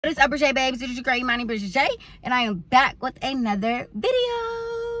What is up, Brije babes? It is your girl imanibreje, and I am back with another video.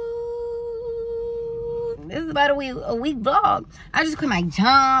 This is about a week vlog. I just quit my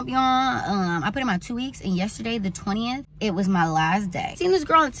job, y'all. I put in my 2 weeks, and yesterday, the 20th, it was my last day. Seen this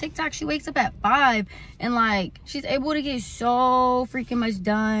girl on TikTok. She wakes up at 5, and like she's able to get so freaking much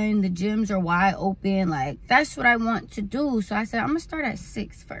done. The gyms are wide open. Like that's what I want to do. So I said I'm gonna start at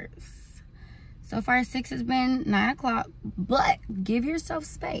 6 first. So far, 6 has been 9 o'clock, but give yourself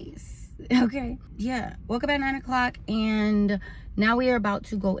space, okay? Yeah, woke up at 9 o'clock, and now we are about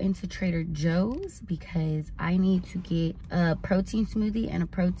to go into Trader Joe's because I need to get a protein smoothie and a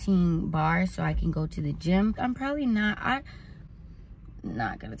protein bar so I can go to the gym. I'm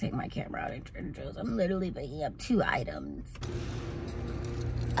not gonna take my camera out at Trader Joe's. I'm literally picking up 2 items.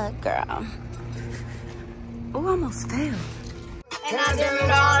 Girl. Oh, I almost fell. And I did it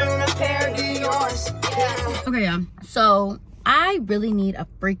all in a pair of yours. Yeah. Okay, y'all. So I really need a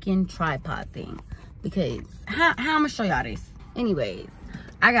freaking tripod thing because how I'm gonna show y'all this. Anyways,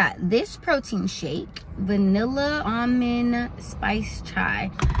 I got this protein shake, vanilla almond spice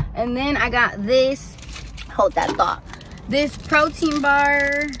chai, and then I got this. Hold that thought. This protein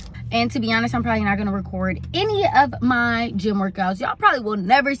bar. And to be honest, I'm probably not gonna record any of my gym workouts. Y'all probably will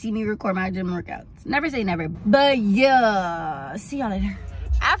never see me record my gym workouts. Never say never. But yeah, see y'all later.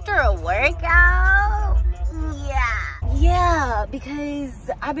 After a workout, yeah,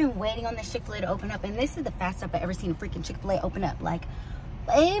 because I've been waiting on this Chick-fil-A to open up, and this is the fastest I've ever seen a freaking Chick-fil-A open up. Like,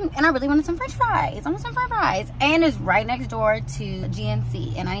 and I really wanted some French fries. I want some French fries, and it's right next door to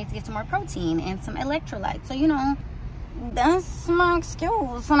GNC, and I need to get some more protein and some electrolytes. So you know. That's my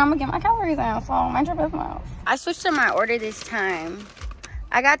excuse, and I'm gonna get my calories out, so mind your business. I switched to my order this time.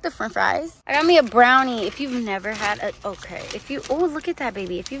 I got the french fries. I got me a brownie. If you've never had a, oh, look at that,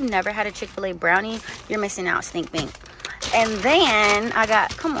 baby. If you've never had a Chick-fil-A brownie, you're missing out, stink bink. And then I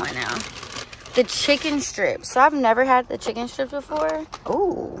got, come on now, the chicken strips. So I've never had the chicken strips before.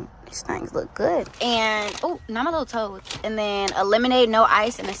 Oh, these things look good. And, oh, now my little toes. And then a lemonade, no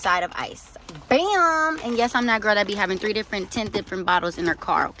ice, and a side of ice. Bam! And yes, I'm that girl that be having 10 different bottles in her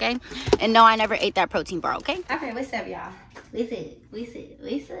car, okay? And no, I never ate that protein bar, okay? Okay, what's up, y'all? What's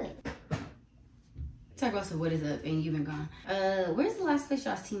up? Talk about some what is up, and you've been gone. Where's the last place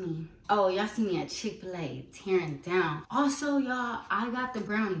y'all see me? Oh, y'all see me at Chick-fil-A, tearing down. Also, y'all, I got the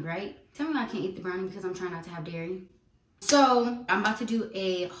brownie, right? Tell me I can't eat the brownie because I'm trying not to have dairy. So I'm about to do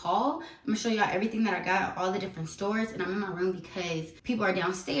a haul. I'm gonna show y'all everything that I got at all the different stores, and I'm in my room because people are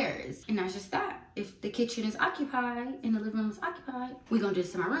downstairs, and that's just that. If the kitchen is occupied and the living room is occupied, we're gonna do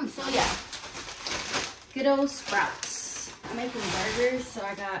this in my room. So yeah, good old Sprouts. I'm making burgers, so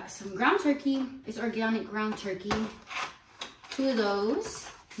I got some ground turkey. It's organic ground turkey. 2 of those.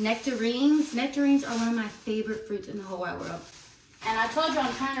 Nectarines. Nectarines are one of my favorite fruits in the whole wide world. And I told you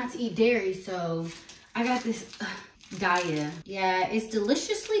I'm trying not to eat dairy, so I got this Daya. Yeah, it's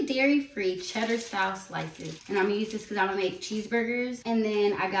deliciously dairy-free cheddar style slices, and I'm gonna use this because I'm gonna make cheeseburgers. And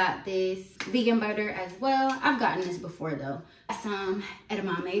then I got this vegan butter as well. I've gotten this before though. Some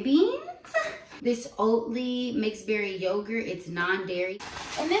edamame beans, this Oatly mixed berry yogurt. It's non-dairy.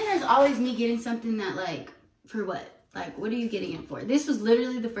 And then there's always me getting something that, like, for what? Like, what are you getting it for? This was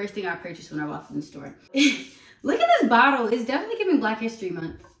literally the first thing I purchased when I walked in the store. Look at this bottle. It's definitely giving Black History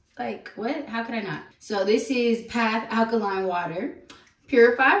Month. Like, what? How could I not? So this is Path Alkaline Water.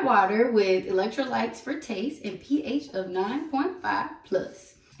 Purified water with electrolytes for taste and pH of 9.5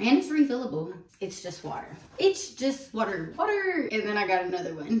 plus. And it's refillable. It's just water. It's just water. Water. And then I got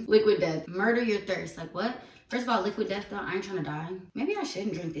another one. Liquid Death. Murder your thirst. Like, what? First of all, Liquid Death, though, I ain't trying to die. Maybe I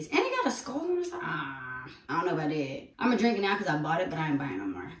shouldn't drink this. And it got a skull on the side. I don't know about that. I'm gonna drink it now because I bought it, but I ain't buying it no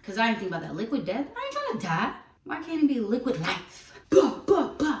more. Because I ain't think about that. Liquid Death? I ain't trying to die. Why can't it be Liquid Life?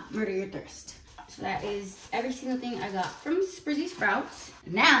 Murder your thirst. So that is every single thing I got from Sprizzy Sprouts.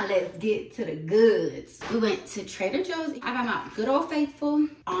 Now let's get to the goods. We went to Trader Joe's. I got my good old faithful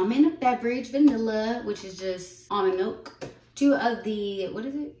almond beverage vanilla, which is just almond milk. 2 of the, what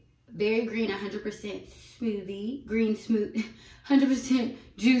is it? Berry green 100% smoothie. Green smoothie. 100%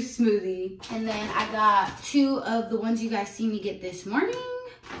 juice smoothie. And then I got 2 of the ones you guys see me get this morning.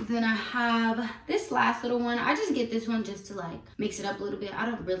 Then I have this last little one. I just get this one just to like mix it up a little bit. I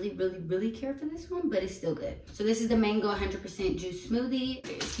don't really care for this one, but it's still good. So this is the mango 100% juice smoothie.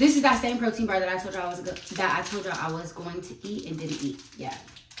 This is that same protein bar that I told y'all I was going to eat and didn't eat. Yeah.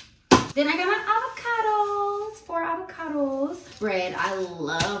 Then I got my avocados, 4 avocados. Bread, I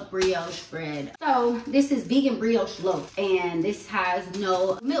love brioche bread. So this is vegan brioche loaf, and this has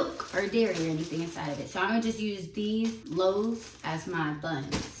no milk or dairy or anything inside of it. So I'm gonna just use these loaves as my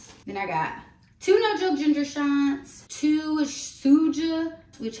buns. Then I got 2 no joke ginger shots, 2 suja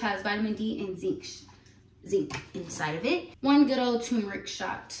which has vitamin D and zinc inside of it. 1 good old turmeric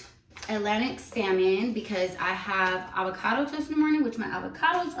shot. Atlantic salmon, because I have avocado toast in the morning, which my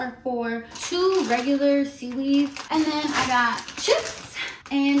avocados are for. 2 regular seaweeds. And then I got chips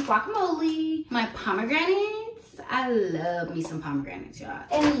and guacamole. My pomegranates. I love me some pomegranates, y'all.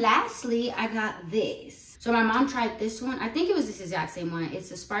 And lastly, I got this. So my mom tried this one. I think it was this exact same one.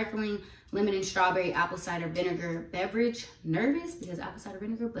 It's a sparkling lemon and strawberry apple cider vinegar beverage. Nervous because apple cider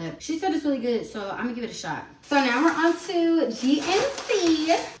vinegar, but she said it's really good, so I'm gonna give it a shot. So now we're on to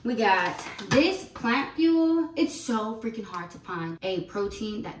GNC. We got this plant fuel. It's so freaking hard to find a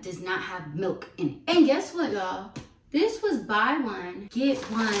protein that does not have milk in it. And guess what, y'all? This was buy one, get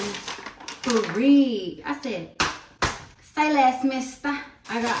one free. I said, say less, mister.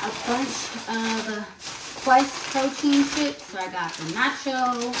 I got a bunch of twas protein chips. So I got the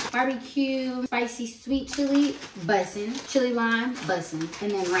nacho, barbecue, spicy sweet chili, bussin', chili lime, bussin',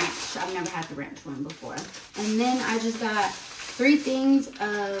 and then ranch. I've never had the ranch one before. And then I just got 3 things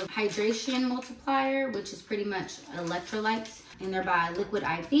of hydration multiplier, which is pretty much electrolytes. And they're by Liquid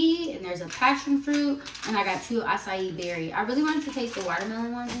IV, and there's a passion fruit, and I got 2 acai berry. I really wanted to taste the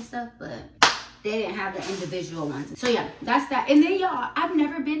watermelon ones and stuff, but they didn't have the individual ones. So yeah, that's that. And then y'all, I've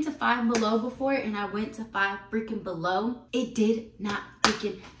never been to Five Below before, and I went to Five freaking Below. It did not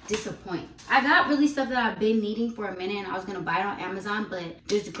freaking disappoint. I got really stuff that I've been needing for a minute, and I was gonna buy it on Amazon, but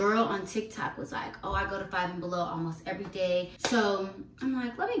this girl on TikTok was like, oh, I go to Five Below almost every day. So I'm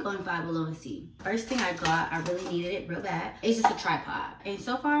like, let me go in Five Below and see. First thing I got, I really needed it real bad. It's just a tripod. And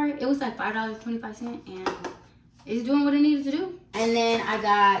so far, it was like $5.25, and it's doing what it needed to do. And then I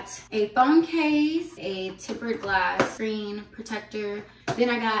got a phone case, a tempered glass screen protector. Then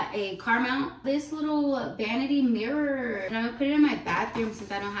I got a car mount, this little vanity mirror. And I'm gonna put it in my bathroom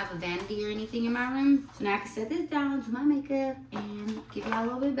since I don't have a vanity or anything in my room. So now I can set this down, do my makeup, and give y'all a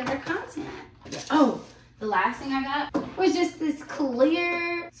little bit better content. Oh, the last thing I got was just this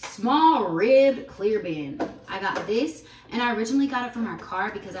clear, small ribbed clear bin. I got this, and I originally got it for my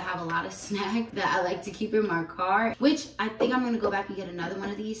car because I have a lot of snacks that I like to keep in my car, which I think I'm gonna go back and get another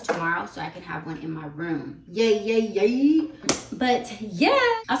one of these tomorrow so I can have one in my room. Yay, yay, yay. But yeah,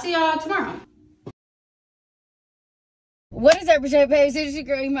 I'll see y'all tomorrow. What is up, Breje babes? It's your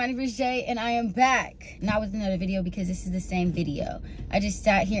girl, imanibreje, and I am back. Not with another video because this is the same video. I just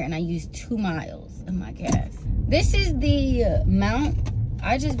sat here and I used 2 miles of my gas. This is the mount.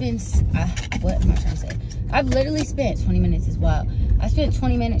 I just been, what am I trying to say? I've literally spent 20 minutes as well. I spent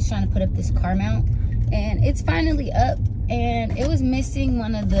 20 minutes trying to put up this car mount, and it's finally up, and it was missing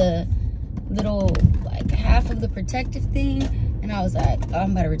one of the little, like, half of the protective thing, and I was like, oh,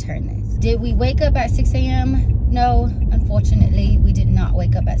 I'm about to return this. Did we wake up at 6 a.m.? No, unfortunately, we did not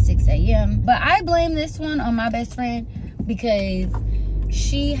wake up at 6 a.m. But I blame this one on my best friend because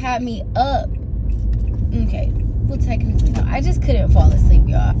she had me up. Okay, well, technically, no. I just couldn't fall asleep,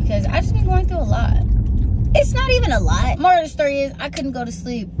 y'all, because I just been going through a lot. It's not even a lot. Moral of the story is I couldn't go to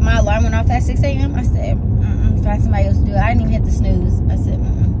sleep. My alarm went off at 6 a.m. I said, find somebody else to do it. I didn't even hit the snooze. I said,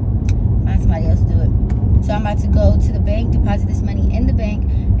 find somebody else to do it. So I'm about to go to the bank, deposit this money in the bank,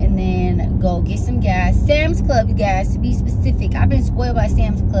 and then go get some gas. Sam's Club, you guys, to be specific. I've been spoiled by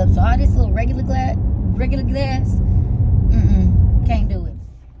Sam's Club, so all this little regular gas, can't do it.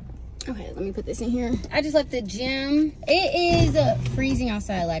 Okay, let me put this in here. I just left the gym. It is freezing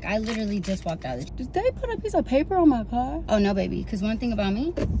outside. Like, I literally just walked out. Did they put a piece of paper on my car? Oh, no, baby, because one thing about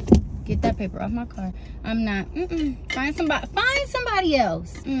me, get that paper off my car. I'm not, find somebody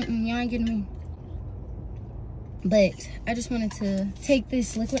else. You ain't getting me. But I just wanted to take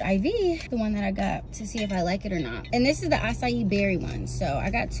this Liquid IV, the one that I got, to see if I like it or not. And this is the acai berry one. So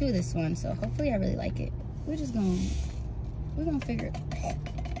I got 2 of this one. So hopefully I really like it. We're gonna figure it out.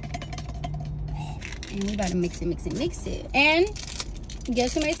 And we about to mix it. And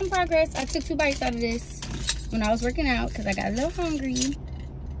guess who made some progress? I took 2 bites out of this when I was working out because I got a little hungry.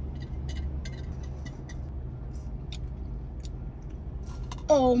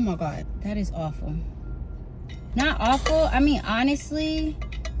 Oh my God, that is awful. Not awful. I mean, honestly,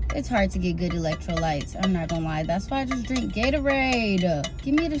 it's hard to get good electrolytes. I'm not gonna lie. That's why I just drink Gatorade.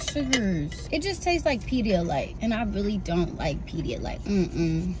 Give me the sugars. It just tastes like Pedialyte, and I really don't like Pedialyte.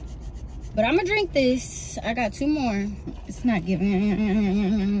 But I'm gonna drink this. I got 2 more. It's not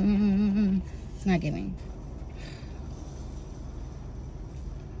giving. It's not giving.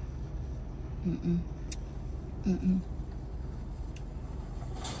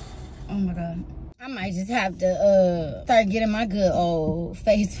 Oh my God. I might just have to start getting my good old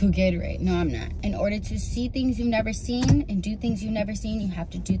Facebook Gatorade. No, I'm not. In order to see things you've never seen and do things you've never seen, you have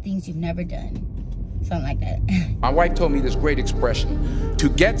to do things you've never done. Something like that. My wife told me this great expression: to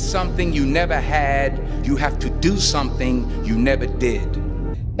get something you never had, you have to do something you never did.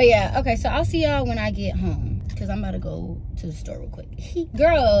 But yeah, okay, so I'll see y'all when I get home, because I'm about to go to the store real quick.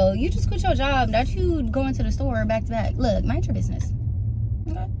 Girl, you just quit your job. Don't you going to the store back to back. Look, mind your business.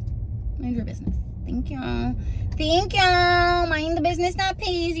 Okay? Mind your business. Thank y'all. Thank y'all. Mind the business, not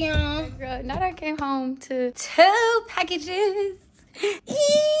peas, y'all. Girl, now that I came home to 2 packages.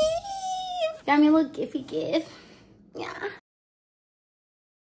 Got me a little gifty gift. Yeah.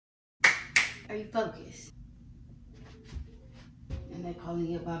 Are you focused? And they calling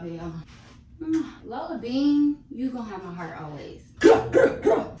you Bobby. Lola Bean, you gonna have my heart always.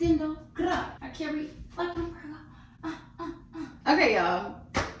 Dindo, I carry like okay, y'all.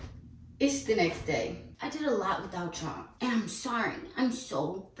 It's the next day. I did a lot without y'all, and I'm sorry. I'm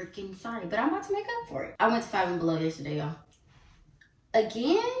so freaking sorry, but I'm about to make up for it. I went to 5 and Below yesterday, y'all.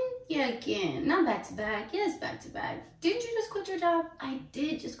 Again? Yeah, again. Not back to back. Yes, back to back. Didn't you just quit your job? I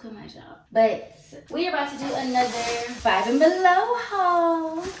did just quit my job. But we're about to do another 5 and Below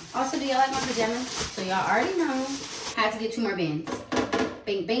haul. Also, do y'all like my pajamas? So y'all already know. Had to get 2 more bins.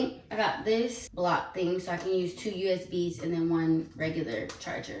 Bing, bing. I got this block thing so I can use 2 USBs and then 1 regular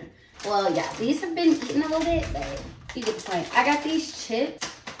charger. Well, yeah, these have been eating a little bit, but you get the point. I got these chips,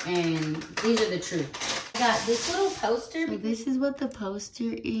 and these are the truth. I got this little poster. So this is what the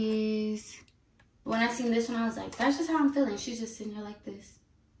poster is. When I seen this one, I was like, that's just how I'm feeling. She's just sitting there like this.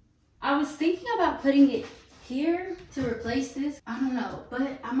 I was thinking about putting it here to replace this. I don't know,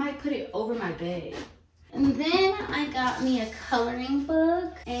 but I might put it over my bed. And then I got me a coloring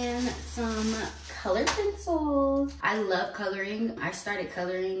book and some color pencils. I love coloring. I started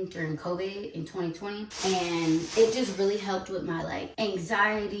coloring during COVID in 2020, and it just really helped with my like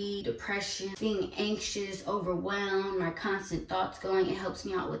anxiety, depression, being anxious, overwhelmed, my constant thoughts going. It helps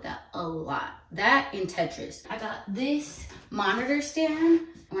me out with that a lot. That and Tetris. I got this monitor stand.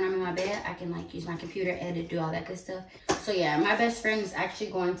 When I'm in my bed, I can like use my computer, edit, do all that good stuff. So yeah, my best friend is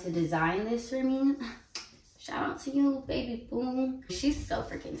actually going to design this for me. Shout out to you, baby boom. She's so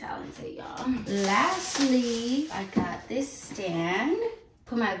freaking talented, y'all. Lastly, I got this stand.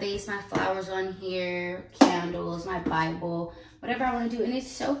 Put my vase, my flowers on here, candles, my Bible, whatever I want to do. And it's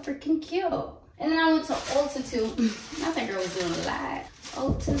so freaking cute. And then I went to Ulta too. I think I was doing a lot.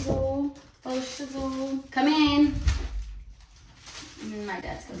 Ulta, Shizzle. Come in. My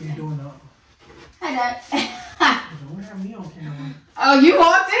dad's coming. What are you doing up? Hi, Dad. Don't have me on camera. Oh, you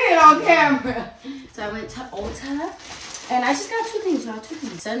walked in on camera. So I went to Ulta, and I just got 2 things, y'all. 2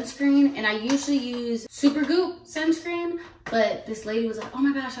 things. Sunscreen, and I usually use Supergoop sunscreen, but this lady was like, oh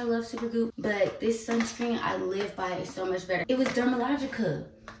my gosh, I love Supergoop, but this sunscreen, I live by it. It's so much better. It was Dermalogica,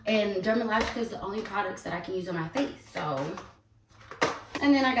 and Dermalogica is the only products that I can use on my face, so.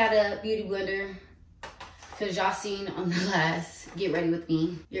 And then I got a beauty blender, because y'all seen on the last Get Ready With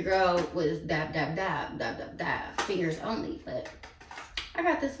Me, your girl was dab, dab, dab, dab, dab, dab, fingers only, but I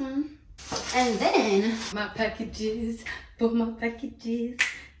got this one. And then my packages, for my packages,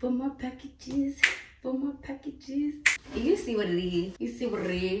 for my packages, for my packages. You see what it is. You see what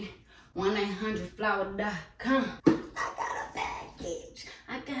it is. 1-800-flower.com. I got a package.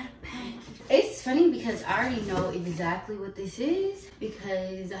 I got a package. It's funny because I already know exactly what this is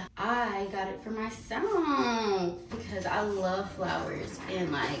because I got it for myself because I love flowers,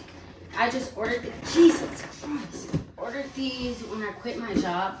 and like I just ordered the Jesus Christ. Ordered these when I quit my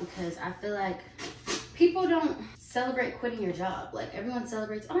job because I feel like people don't celebrate quitting your job. Like everyone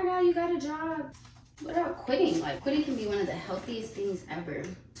celebrates, oh my God, you got a job. What about quitting? Like quitting can be one of the healthiest things ever.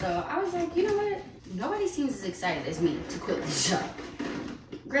 So I was like, you know what? Nobody seems as excited as me to quit this job.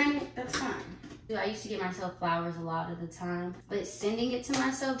 Granted, that's fine. I used to get myself flowers a lot of the time, but sending it to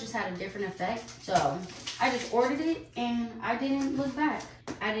myself just had a different effect. So I just ordered it and I didn't look back.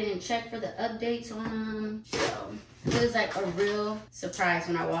 I didn't check for the updates on them. So it was like a real surprise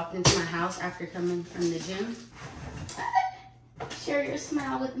when I walked into my house after coming from the gym. Share your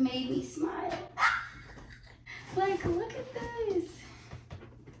smile with Made Me Smile. Like, look at this.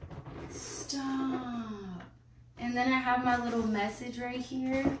 Stop. And then I have my little message right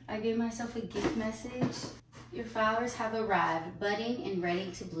here. I gave myself a gift message. Your flowers have arrived, budding and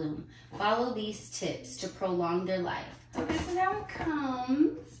ready to bloom. Follow these tips to prolong their life. So this is how it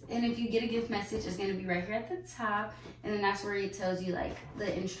comes. And if you get a gift message, it's gonna be right here at the top. And then that's where it tells you like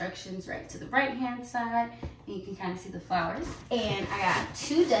the instructions right to the right hand side. And you can kind of see the flowers. And I got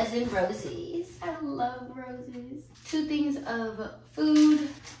 2 dozen roses. I love roses. 2 things of food.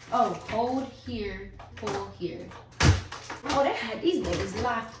 Oh, hold here, hold here. Oh, they had these babies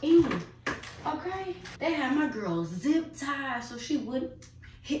locked in. Okay. They had my girl zip tied so she wouldn't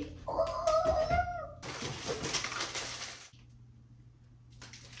hit. Oh.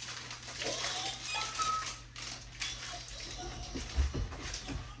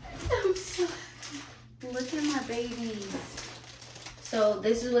 babies. So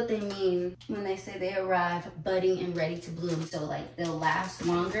this is what they mean when they say they arrive budding and ready to bloom. So like they'll last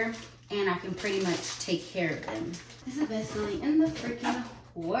longer and I can pretty much take care of them. This is the best feeling in the freaking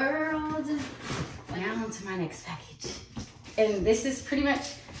world. Now on to my next package. And this is pretty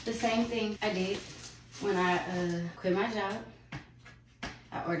much the same thing I did when I quit my job.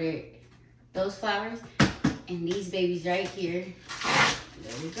 I ordered those flowers and these babies right here.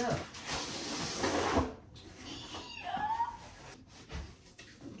 There we go.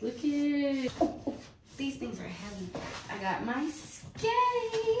 Look at it. Oh, these things are heavy. I got my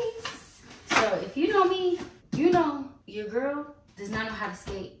skates. So if you know me, you know your girl does not know how to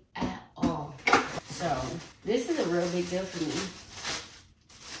skate at all. So this is a real big deal for me.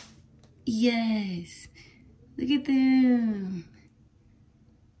 Yes. Look at them.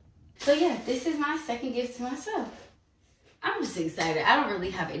 So yeah, this is my second gift to myself. I'm just excited. I don't really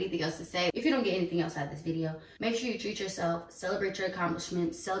have anything else to say. If you don't get anything else out of this video, make sure you treat yourself, celebrate your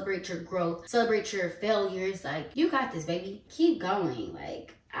accomplishments, celebrate your growth, celebrate your failures. Like, you got this, baby. Keep going.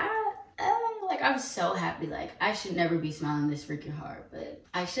 Like, I'm so happy. Like, I should never be smiling this freaking hard, but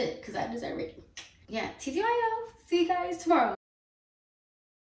I should, because I deserve it. Yeah, TTYL. See you guys tomorrow.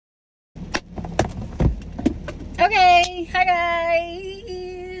 Okay, hi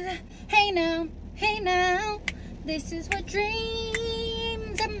guys. Hey now, hey now. This is what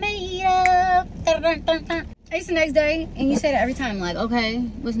dreams are made of. It's the next day, and you say that every time, like, okay,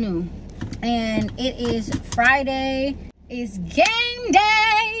 what's new? And it is Friday. It's game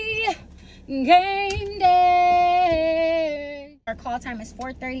day. Game day. Our call time is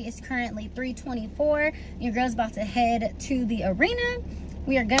 4:30. It's currently 3:24. Your girl's about to head to the arena.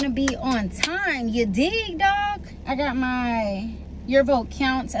 We are gonna be on time. You dig, dog? I got my Your Vote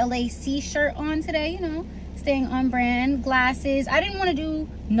Counts LAC shirt on today, you know. Staying on brand. Glasses. I didn't want to do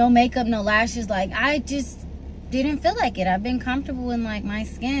no makeup, no lashes. Like, I just didn't feel like it. I've been comfortable in like my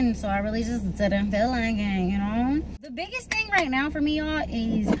skin, so I really just didn't feel like it, you know. The biggest thing right now for me, y'all,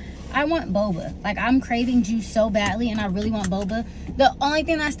 is I want boba. Like, I'm craving juice so badly, and I really want boba. The only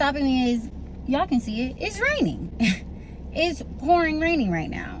thing that's stopping me is, y'all can see it, it's raining. It's pouring raining right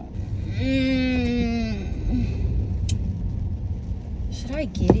now. Should I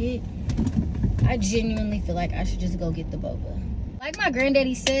get it? I genuinely feel like I should just go get the boba. Like my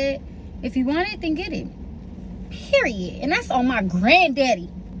granddaddy said, if you want it, then get it. Period. And that's on my granddaddy.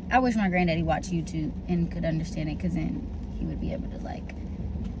 I wish my granddaddy watched YouTube and could understand it, because then he would be able to like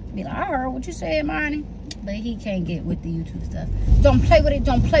be like, I heard what you said, Marnie. But he can't get with the YouTube stuff. Don't play with it,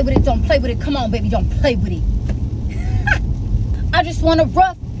 don't play with it, don't play with it. Come on, baby, don't play with it. I just want to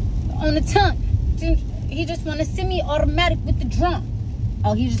rough on the tongue. He just want to semi-automatic with the drum.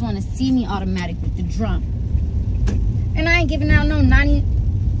 Oh, he just want to see me automatic with the drum. And I ain't giving out no 90.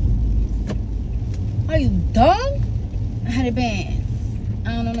 Are you dumb? I had a band.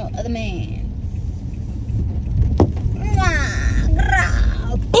 I don't know no other man.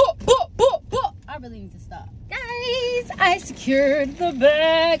 I really need to stop. Guys, I secured the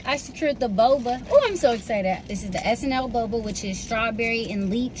bag. I secured the boba. Oh, I'm so excited. This is the S&L boba, which is strawberry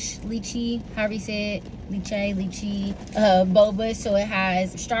and lychee, however you say it. Lychee, boba. So it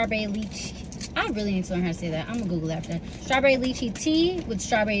has strawberry lychee. I really need to learn how to say that. I'm gonna Google after. Strawberry lychee tea with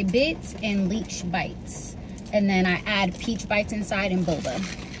strawberry bits and lychee bites. And then I add peach bites inside and boba.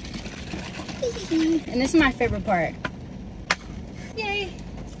 And this is my favorite part. Yay.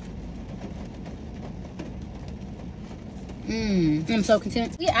 I'm so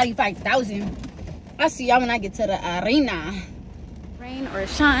content. We at 5,000. I'll see y'all when I get to the arena. Rain or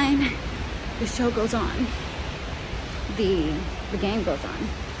shine, the show goes on. The game goes on.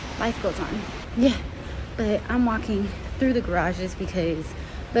 Life goes on. Yeah, but I'm walking through the garages because,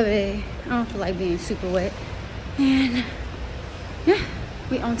 baby, I don't feel like being super wet. And yeah,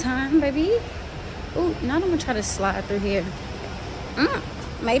 we on time, baby. Ooh, now I'm gonna try to slide through here.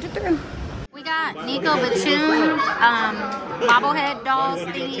 Made it through. We got Nico Batum, bobblehead dolls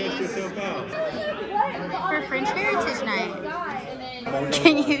thingies for French Heritage Night.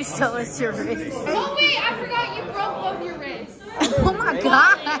 Can you show us your wrist? Oh wait, I forgot you broke both your wrists. Oh my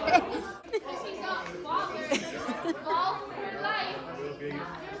god. Because he's not bothered. Ball for life.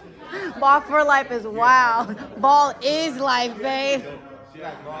 Ball for life is wild. Ball is life, babe. She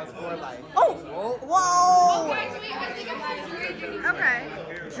like balls for life. Oh, whoa. Okay, so wait, I think I'm on jury duty. Okay.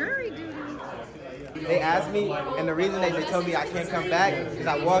 Jury duty. They asked me, and the reason they told me I can't come back is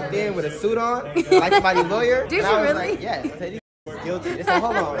I walked in with a suit on, like somebody's lawyer. Did and you I was really? like, yes. I said, he's guilty. They said,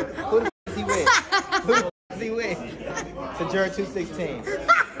 hold on. Who the f is he with? Who the f is he with? To juror 216.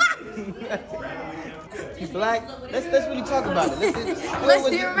 He's black. Let's really talk about it. Let's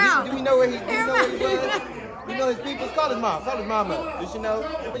hear him out. Do we know where he was? You know his people. Call his mom. Call his mama. Did she know?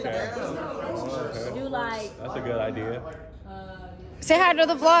 Do like. That's a good idea. Say hi to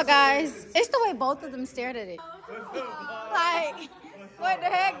the vlog, guys. It's the way both of them stared at it. Like, what the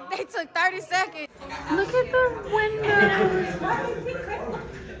heck? They took 30 seconds. Look at the windows.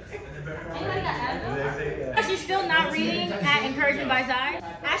 She's still not reading at Encouragement by Zai.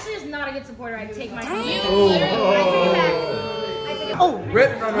 Ashley is not a good supporter. I take my I take it back. Oh, one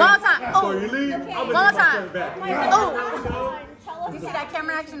more time. Oh, one more time. Oh, you see that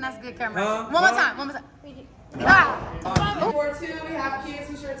camera action? That's good camera. One more time. One more time. For 2, we have kids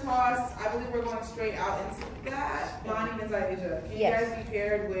t-shirt toss. I believe we're going straight out into that. Bonnie and Zaisha, can you guys be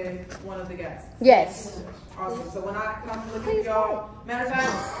paired with one of the guests? Yes. Awesome. So when I come look at y'all, matter of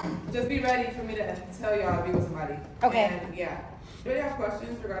fact, just be ready for me to tell y'all to be with somebody. Okay. And yeah. Do you have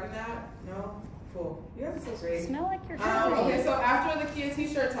questions regarding that? No? Cool. You guys are so great. Smell like your okay, so after the Kia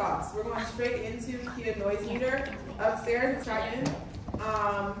t-shirt toss, we're going straight into Kia noise meter. Upstairs, check in.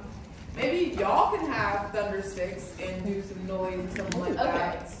 Maybe y'all can have thunder sticks and do some noise or something like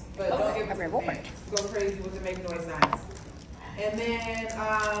that. But don't give it to the fans. Go crazy with the make noise signs. And then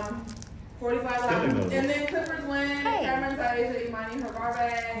 45 loud. And then Clippers win. Cameron Zaisha, Imani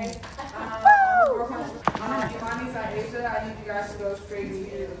Herbarbe. Imani Zaisha, I need you guys to go straight to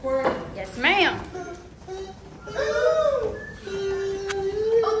the court. Yes, ma'am. Oh,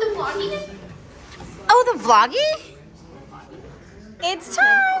 the vlogging? Oh, the vlogging? It's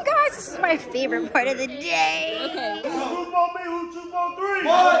time, guys. This is my favorite part of the day. Okay. Who's 2 more me? Who's 2 more 3?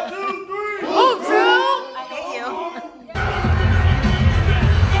 1, 2, 3. Oh, true. I hate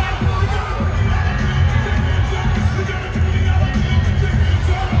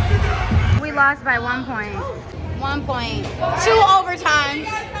you. We lost by 1 point. 1 point. 2 overtimes.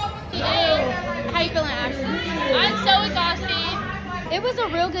 How you feeling, Ashley? I'm so exhausted. It was a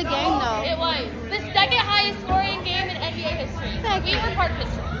real good game, though. It was the second highest scoring game in NBA history. We were part of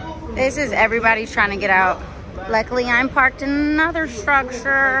history. This is everybody's trying to get out. Luckily, I'm parked in another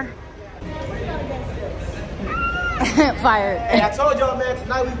structure. Fired. Hey, I told y'all, man,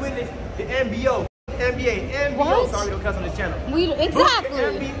 tonight we witnessed the NBO. NBA. What? Sorry, we don't cuss on this channel.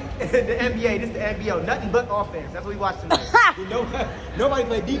 Exactly. The NBA, this is the NBO. Nothing but offense. That's what we watch tonight. Nobody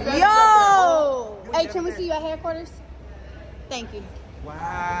play defense. Yo! Hey, can we see you at headquarters? Thank you.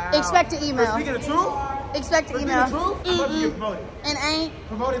 Wow. Expect an email. Speaking of truth? Expect an email. Speaking of truth? I'm about to get promoted. And ain't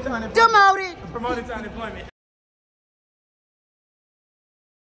promoted to unemployment. demoted. Promoted to unemployment.